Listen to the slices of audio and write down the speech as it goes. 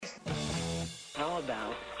How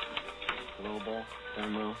about global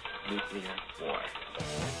thermonuclear war?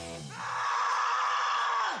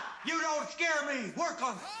 You don't scare me! Work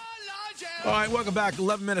on it! All right, welcome back.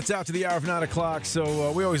 11 minutes after the hour of 9 o'clock.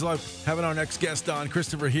 So we always love having our next guest on,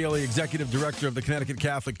 Christopher Healy, Executive Director of the Connecticut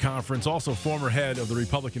Catholic Conference, also former head of the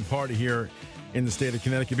Republican Party here in the state of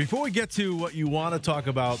Connecticut. Before we get to what you want to talk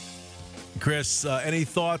about, Chris, any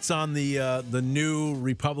thoughts on the new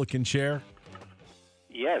Republican chair?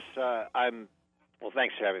 Yes, well,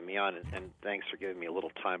 thanks for having me on, and thanks for giving me a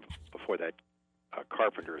little time before that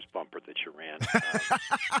Carpenter's bumper that you ran.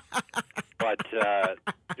 But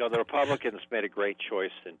the Republicans made a great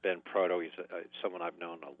choice in Ben Proto. He's someone I've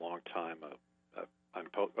known a long time. I'm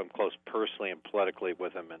close personally and politically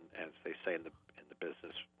with him, and as they say in the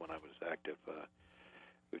business, when I was active,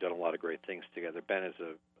 we've done a lot of great things together. Ben is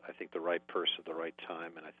I think, the right person at the right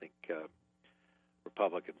time, and I think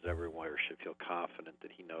Republicans everywhere should feel confident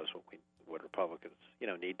that he knows what Republicans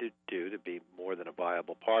need to do to be more than a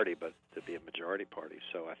viable party, but to be a majority party.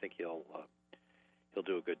 So I think he'll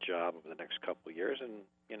do a good job over the next couple of years, and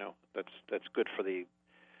that's good for the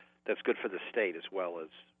state as well as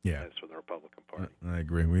for the Republican Party. I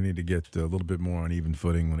agree. We need to get a little bit more on even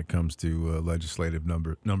footing when it comes to legislative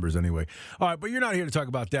numbers anyway. All right, but you're not here to talk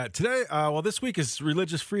about that today. This week is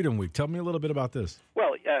Religious Freedom Week. Tell me a little bit about this.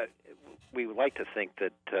 Well, we would like to think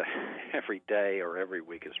that every day or every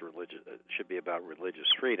week is should be about religious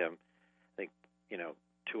freedom. I think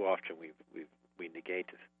too often we negate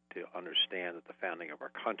to understand that the founding of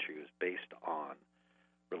our country was based on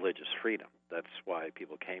religious freedom. That's why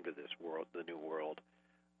people came to this world, the New World,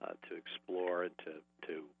 to explore and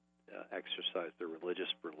to exercise their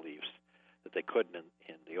religious beliefs that they couldn't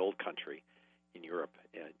in the old country, in Europe,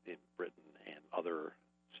 in Britain, and other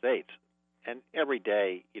states. And every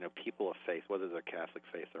day, people of faith, whether they're Catholic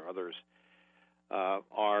faith or others,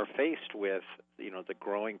 are faced with, the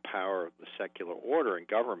growing power of the secular order in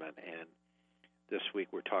government. And this week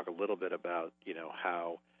we're talking a little bit about,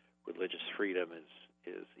 how religious freedom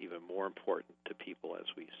is even more important to people as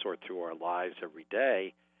we sort through our lives every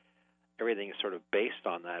day. Everything is sort of based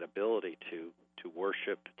on that ability to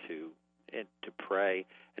worship, to pray,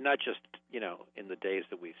 and not just, in the days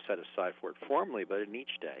that we set aside for it formally, but in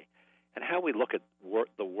each day. And how we look at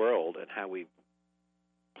the world and how we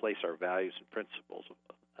place our values and principles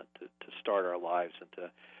to start our lives and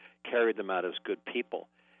to carry them out as good people.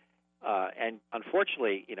 And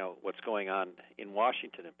unfortunately, what's going on in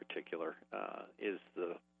Washington in particular is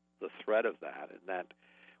the threat of that, and that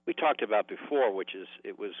we talked about before, which is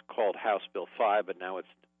it was called House Bill 5, but now it's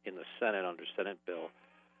in the Senate under Senate Bill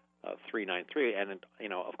 393, and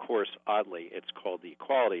of course, oddly, it's called the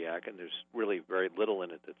Equality Act, and there's really very little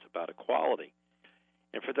in it that's about equality.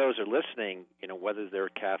 And for those who are listening, whether they're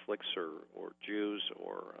Catholics or Jews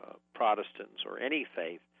or Protestants or any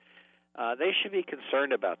faith, they should be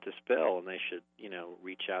concerned about this bill, and they should,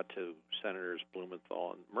 reach out to Senators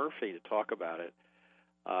Blumenthal and Murphy to talk about it,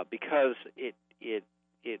 because it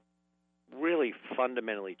really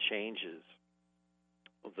fundamentally changes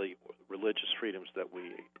the religious freedoms that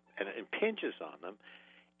and it impinges on them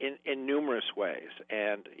in numerous ways.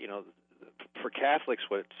 And for Catholics,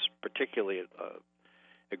 what's particularly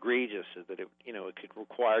egregious is that it could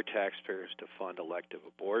require taxpayers to fund elective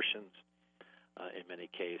abortions in many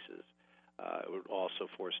cases. It would also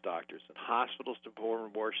force doctors and hospitals to perform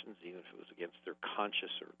abortions, even if it was against their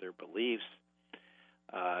conscience or their beliefs.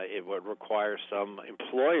 It would require some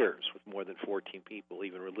employers with more than 14 people,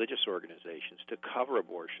 even religious organizations, to cover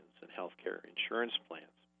abortions and health care insurance plans.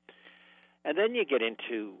 And then you get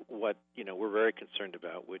into what we're very concerned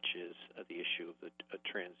about, which is the issue of the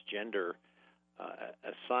transgender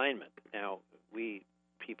assignment. Now, we,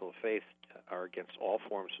 people of faith, are against all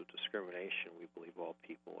forms of discrimination. We believe all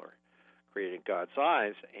people are created in God's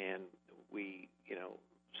eyes, and we,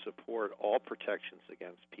 support all protections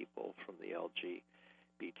against people from the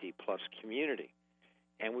LGBT plus community.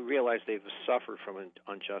 And we realize they've suffered from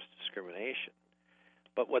unjust discrimination.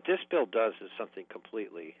 But what this bill does is something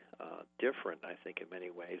completely different, I think, in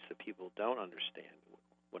many ways that people don't understand.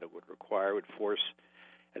 What it would require would force,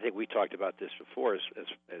 I think we talked about this before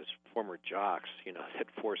as former jocks, that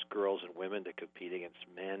force girls and women to compete against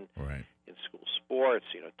men in school sports.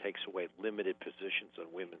 It takes away limited positions on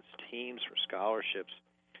women's teams for scholarships.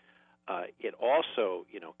 It also,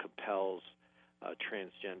 compels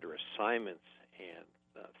transgender assignments and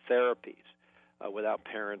therapies without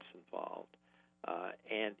parents involved.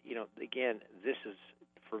 And, again, this is,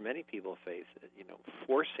 for many people of faith,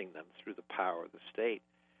 forcing them through the power of the state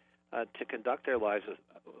to conduct their lives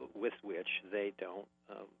with which they don't,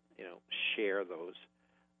 share those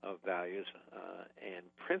values and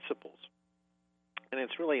principles. And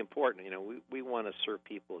it's really important. We want to serve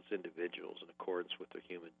people as individuals in accordance with their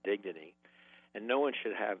human dignity, and no one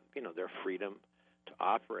should have, their freedom to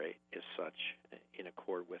operate as such in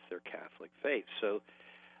accord with their Catholic faith. So,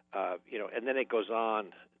 and then it goes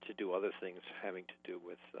on to do other things having to do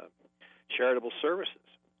with charitable services,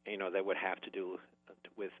 that would have to do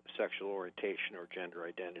with sexual orientation or gender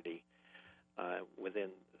identity within,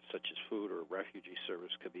 such as food or refugee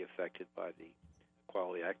service, could be affected by the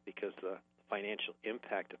Equality Act, because the financial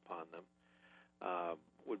impact upon them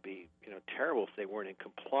would be, terrible if they weren't in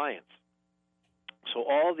compliance. So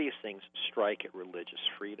all these things strike at religious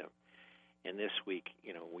freedom. And this week,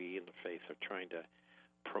 we in the faith are trying to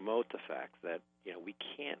promote the fact that, we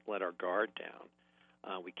can't let our guard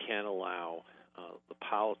down. We can't allow the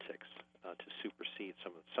politics to supersede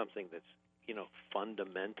something that's,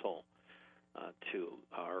 fundamental to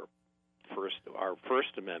our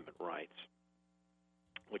First Amendment rights,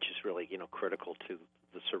 which is really, critical to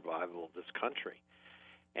the survival of this country.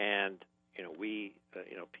 And, we,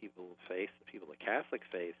 people of faith, people of the Catholic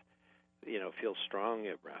faith, feel strongly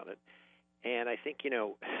about it. And I think, and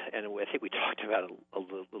I think we talked about it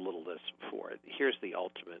a little this before. Here's the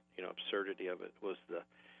ultimate, absurdity of it was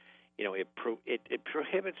it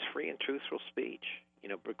prohibits free and truthful speech,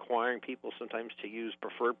 requiring people sometimes to use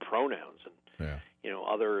preferred pronouns and,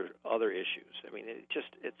 other issues. I mean,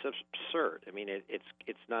 it's absurd. I mean,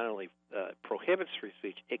 it's not only prohibits free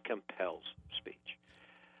speech, it compels speech.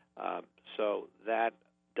 So that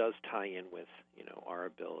does tie in with, our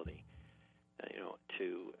ability,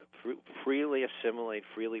 to freely assimilate,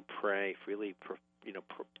 freely pray, freely,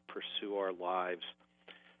 pursue our lives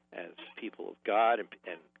as people of God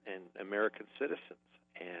and American citizens.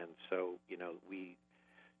 And so, we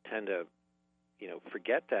tend to,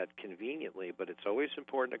 forget that conveniently, but it's always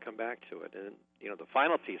important to come back to it. And, the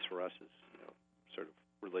final piece for us is, sort of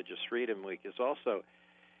Religious Freedom Week is also,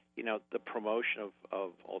 the promotion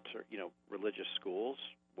of religious schools,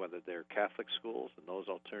 whether they're Catholic schools and those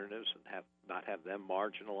alternatives, and not have them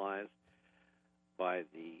marginalized by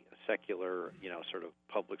the secular, sort of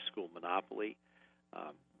public school monopoly,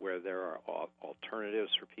 where there are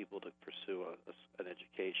alternatives for people to pursue an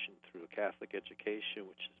education through a Catholic education,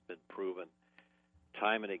 which has been proven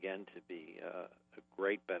time and again to be a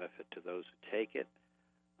great benefit to those who take it,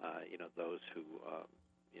 those who,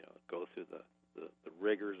 go through the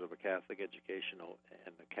rigors of a Catholic education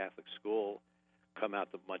and the Catholic school come out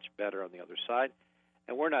much better on the other side.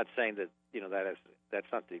 And we're not saying that,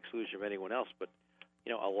 that's not the exclusion of anyone else, but,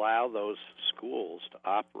 allow those schools to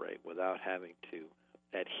operate without having to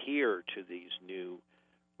adhere to these new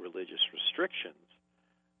religious restrictions,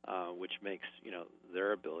 which makes,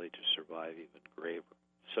 their ability to survive even graver.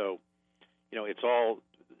 So, it's all,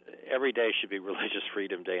 every day should be Religious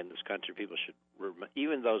Freedom Day in this country. People should,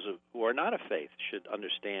 even those who are not of faith, should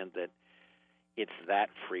understand that it's that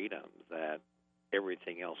freedom that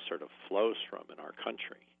everything else sort of flows from in our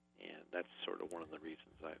country. And that's sort of one of the reasons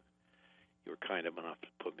you were kind enough to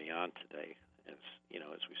put me on today, as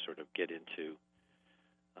we sort of get into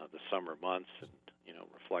the summer months and,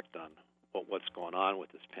 reflect on what's going on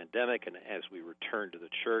with this pandemic, and as we return to the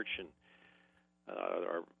church, and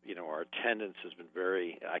our attendance has been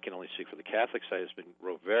very, I can only speak for the Catholic side, has been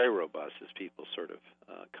very robust as people sort of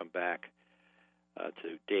come back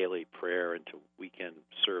to daily prayer and to weekend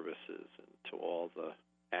services and to all the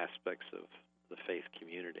aspects of the faith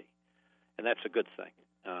community. And that's a good thing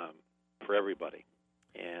for everybody.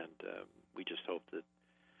 And we just hope that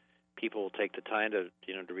people will take the time to,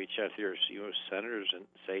 to reach out to your U.S. senators and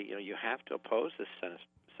say, you have to oppose this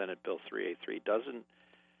Senate Bill 383.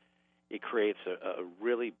 It creates a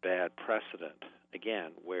really bad precedent,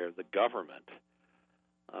 again, where the government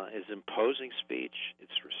is imposing speech,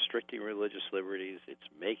 it's restricting religious liberties, it's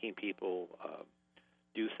making people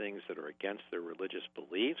do things that are against their religious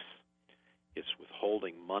beliefs, it's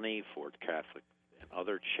withholding money for Catholic and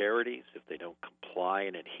other charities if they don't comply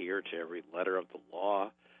and adhere to every letter of the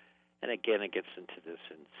law. And again, it gets into this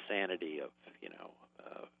insanity of,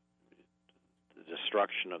 the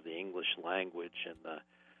destruction of the English language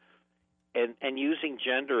and using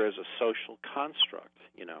gender as a social construct.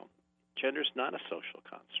 Gender is not a social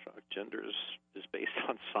construct. Gender is based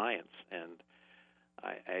on science, and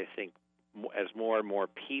I think as more and more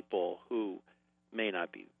people who may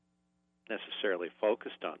not be necessarily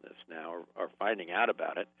focused on this now are finding out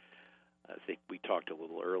about it. I think we talked a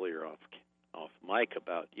little earlier off mic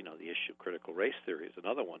about the issue of critical race theory is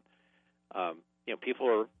another one. People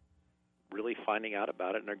are really finding out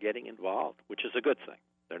about it and are getting involved, which is a good thing.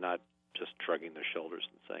 They're not just shrugging their shoulders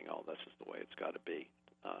and saying, "Oh, this is the way it's got to be."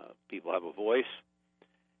 People have a voice,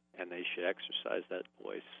 and they should exercise that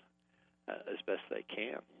voice as best they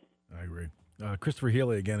can. I agree. Christopher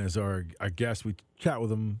Healy, again, is our guest. We chat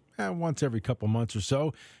with him once every couple months or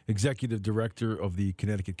so, executive director of the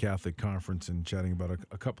Connecticut Catholic Conference, and chatting about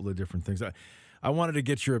a couple of different things. I wanted to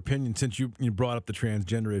get your opinion since you brought up the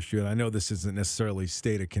transgender issue, and I know this isn't necessarily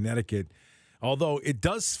state of Connecticut, although it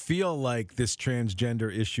does feel like this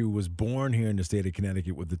transgender issue was born here in the state of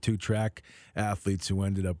Connecticut with the 2 track athletes who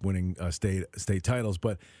ended up winning state titles.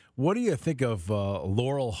 But what do you think of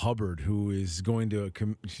Laurel Hubbard, who is going to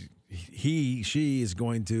she is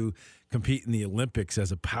going to compete in the Olympics as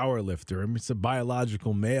a power lifter? I mean, it's a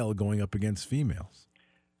biological male going up against females.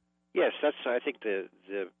 Yes, that's I think the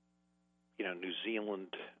New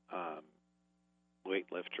Zealand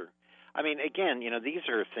weightlifter. I mean, again, these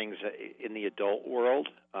are things in the adult world,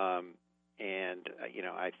 and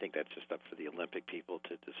I think that's just up for the Olympic people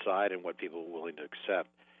to decide and what people are willing to accept.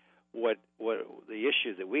 What the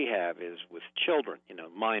issue that we have is with children,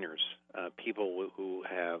 minors, people who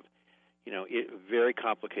have, very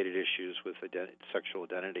complicated issues with sexual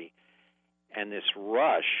identity, and this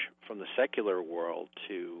rush from the secular world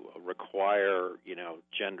to require,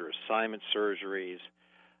 gender assignment surgeries,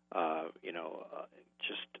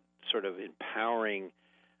 just sort of empowering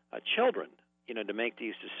children, to make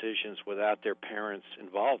these decisions without their parents'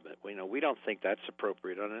 involvement. We don't think that's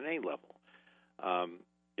appropriate on any level.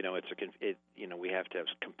 We have to have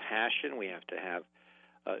compassion. We have to have,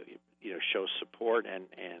 show support and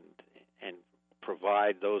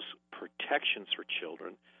provide those protections for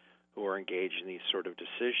children who are engaged in these sort of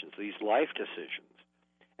decisions, these life decisions,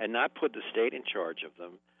 and not put the state in charge of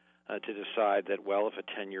them to decide that, well, if a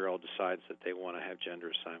 10-year-old decides that they want to have gender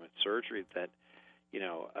assignment surgery, that,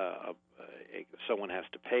 someone has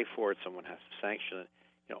to pay for it, someone has to sanction it.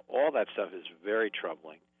 All that stuff is very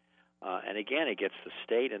troubling. And again, it gets the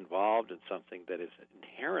state involved in something that is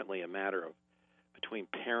inherently a matter of between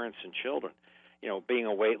parents and children. Being a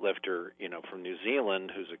weightlifter, from New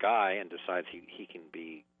Zealand, who's a guy and decides he can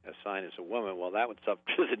be assigned as a woman, well, that was up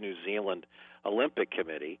to the New Zealand Olympic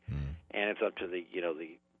Committee, and it's up to the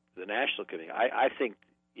National Committee. I think,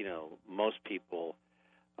 most people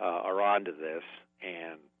are onto this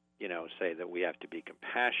and, say that we have to be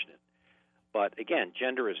compassionate. But again,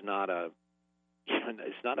 gender is not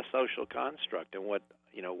it's not a social construct, and what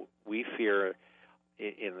we fear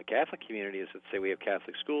in the Catholic community is that, say, we have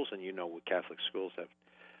Catholic schools, and Catholic schools have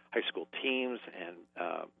high school teams and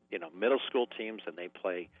middle school teams, and they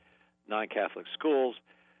play non-Catholic schools.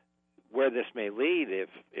 Where this may lead, if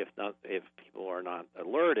people are not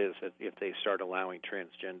alert, is that if they start allowing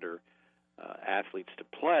transgender athletes to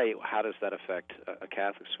play, how does that affect a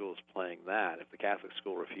Catholic school is playing that? If the Catholic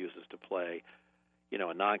school refuses to play,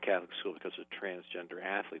 a non-Catholic school because of transgender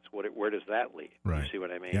athletes, where does that lead? Right. You see what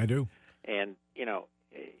I mean? Yeah, I do. And,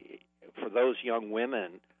 for those young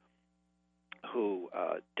women who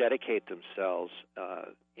dedicate themselves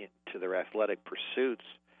to their athletic pursuits,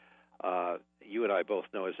 you and I both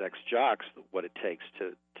know as ex-jocks what it takes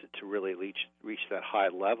to really reach that high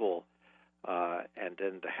level, and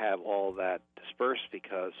then to have all that dispersed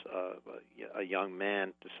because a young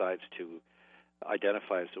man decides to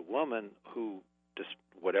identify as a woman who, just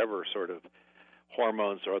whatever sort of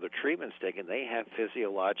hormones or other treatments taken, they have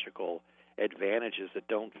physiological advantages that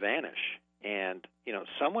don't vanish. And,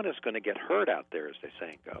 someone is going to get hurt out there, as the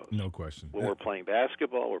saying goes. No question. When we're playing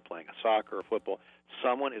basketball, we're playing soccer or football,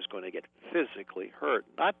 someone is going to get physically hurt,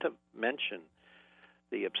 not to mention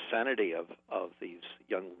the obscenity of these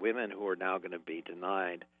young women who are now going to be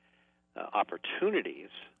denied opportunities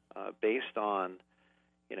based on,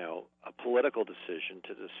 a political decision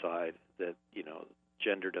to decide that,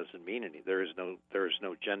 gender doesn't mean anything. There is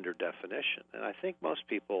no gender definition. And I think most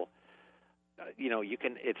people,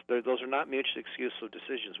 those are not mutually exclusive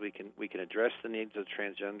decisions. We can address the needs of the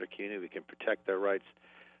transgender community. We can protect their rights,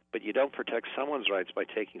 but you don't protect someone's rights by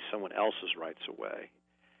taking someone else's rights away.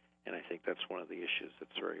 And I think that's one of the issues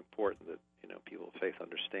that's very important that people of faith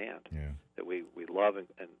understand. Yeah. That we love and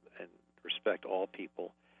respect all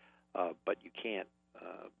people, but you can't.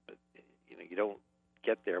 You don't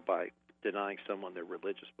get there by denying someone their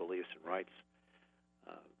religious beliefs and rights.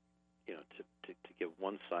 To give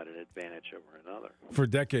one side an advantage over another. For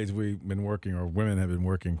decades, we've been working, or women have been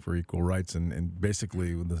working for equal rights, and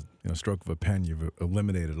basically, with the stroke of a pen, you've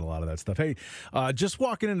eliminated a lot of that stuff. Hey, just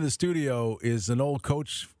walking into the studio is an old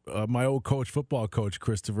coach, my old football coach,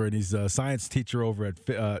 Christopher, and he's a science teacher over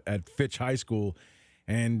at Fitch High School,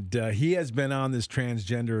 and he has been on this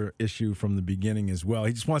transgender issue from the beginning as well.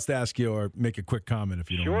 He just wants to ask you or make a quick comment if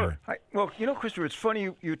you don't mind. Sure. Well, Christopher, it's funny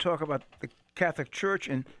you talk about the Catholic Church,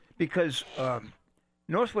 and because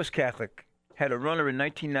Northwest Catholic had a runner in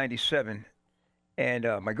 1997,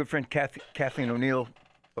 and my good friend Kathleen O'Neill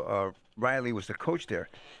Riley was the coach there.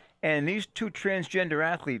 And these two transgender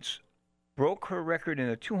athletes broke her record in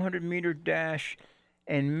a 200-meter dash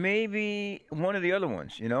and maybe one of the other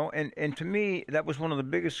ones, you know. And to me, that was one of the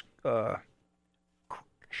biggest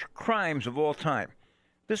crimes of all time.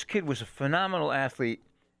 This kid was a phenomenal athlete,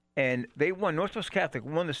 and they won. Northwest Catholic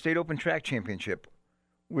won the state open track championship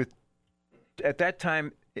with, at that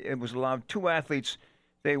time, it was allowed 2 athletes.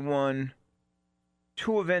 They won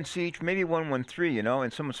 2 events each, maybe one won 3, you know.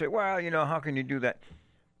 And someone say, well, you know, how can you do that?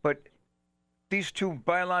 But these 2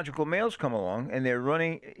 biological males come along, and they're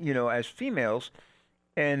running, you know, as females,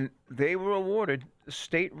 and they were awarded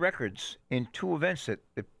state records in 2 events that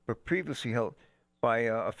were previously held by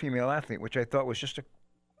a female athlete, which I thought was just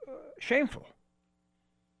shameful.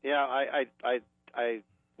 Yeah, I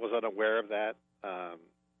was unaware of that.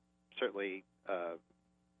 Certainly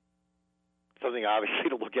something obviously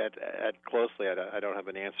to look at closely. I don't have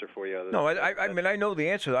an answer for you. No, I mean, I know the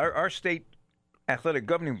answer. Our state athletic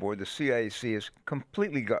governing board, the CIAC, is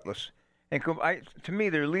completely gutless. And to me,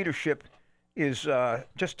 their leadership is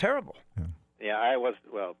just terrible. Yeah,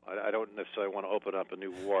 I don't necessarily want to open up a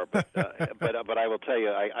new war, but but I will tell you,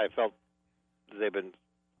 I felt they've been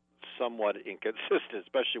somewhat inconsistent,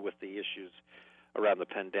 especially with the issues around the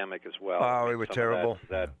pandemic as well. Oh, they were terrible.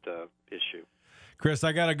 That issue. Chris,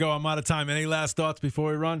 I got to go. I'm out of time. Any last thoughts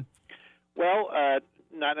before we run? Well,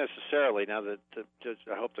 not necessarily. Now that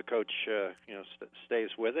I hope the coach, stays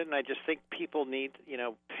with it, and I just think people need,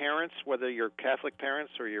 parents, whether you're Catholic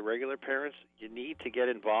parents or your regular parents, you need to get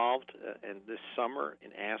involved in this summer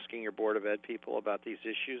in asking your Board of Ed people about these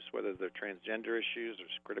issues, whether they're transgender issues or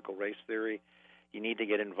critical race theory. You need to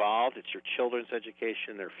get involved. It's your children's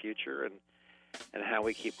education, their future, and how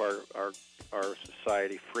we keep our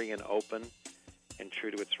society free and open and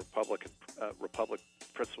true to its republic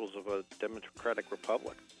principles of a democratic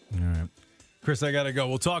republic. All right. Chris, I got to go.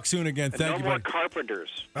 We'll talk soon again. And Thank no you. more carpenters.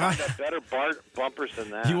 I've got better bumpers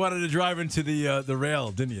than that. You wanted to drive into the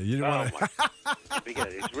rail, didn't you? You didn't want to.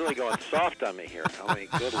 He's really going soft on me here. I mean,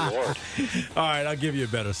 good Lord. All right, I'll give you a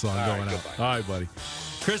better song going out. Goodbye. All right, buddy.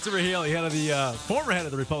 Christopher Healy, former head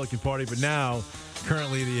of the Republican Party, but now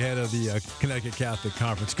currently the head of the Connecticut Catholic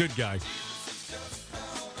Conference. Good guy.